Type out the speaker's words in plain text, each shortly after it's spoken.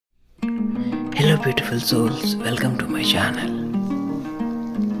Hello beautiful souls, welcome to my channel.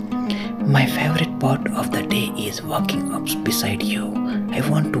 My favorite part of the day is walking up beside you. I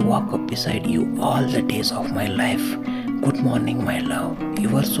want to walk up beside you all the days of my life. Good morning my love,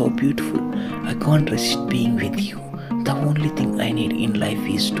 you are so beautiful. I can't resist being with you. The only thing I need in life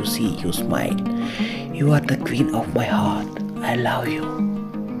is to see you smile. You are the queen of my heart. I love you.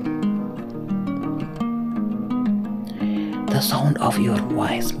 The sound of your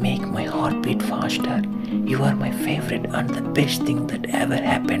voice makes my heart beat faster. You are my favorite and the best thing that ever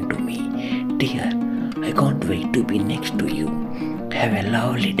happened to me. Dear, I can't wait to be next to you. Have a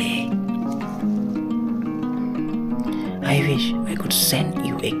lovely day. I wish I could send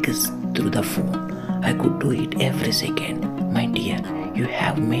you a kiss through the phone. I could do it every second. My dear, you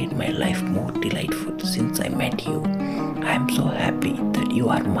have made my life more delightful since I met you. I am so happy that you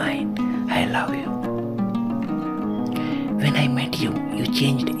are mine. I love you. When I met you, you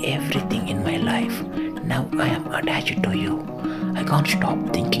changed everything in my life. Now I am attached to you. I can't stop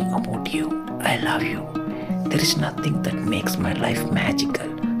thinking about you. I love you. There is nothing that makes my life magical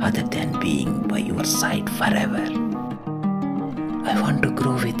other than being by your side forever. I want to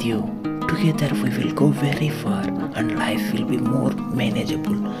grow with you. Together we will go very far and life will be more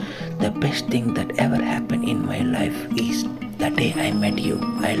manageable. The best thing that ever happened in my life is the day I met you.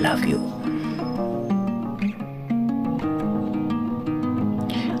 I love you.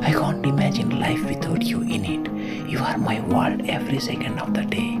 I can't imagine life without you in it. You are my world every second of the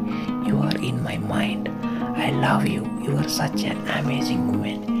day. You are in my mind. I love you. You are such an amazing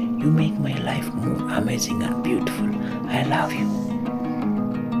woman. You make my life more amazing and beautiful. I love you.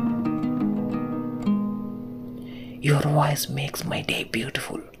 Your voice makes my day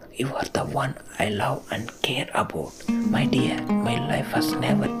beautiful. You are the one I love and care about. My dear, my life has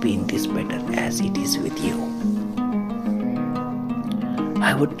never been this better as it is with you.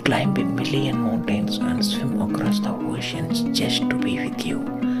 I would climb a million mountains and swim across the oceans just to be with you.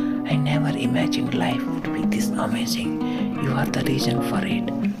 I never imagined life would be this amazing. You are the reason for it.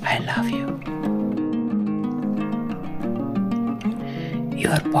 I love you.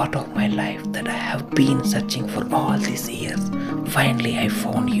 You are part of my life that I have been searching for all these years. Finally I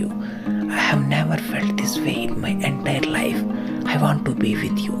found you. I have never felt this way in my entire life. I want to be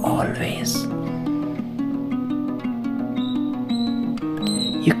with you always.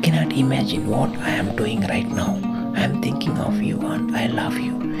 You cannot imagine what I am doing right now. I am thinking of you and I love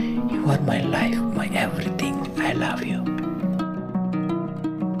you. You are my life, my everything. I love you.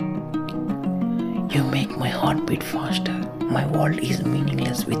 You make my heart beat faster. My world is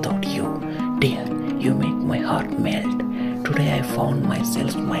meaningless without you. Dear, you make my heart melt. Today I found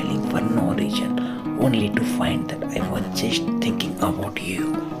myself smiling for no reason, only to find that I was just thinking about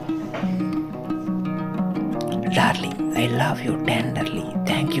you. Darling, I love you tenderly.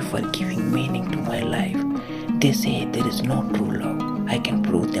 Thank you for giving meaning to my life. They say there is no true love. I can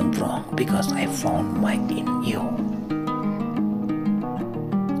prove them wrong because I found mine in you.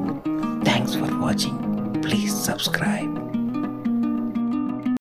 Thanks for watching. Please subscribe.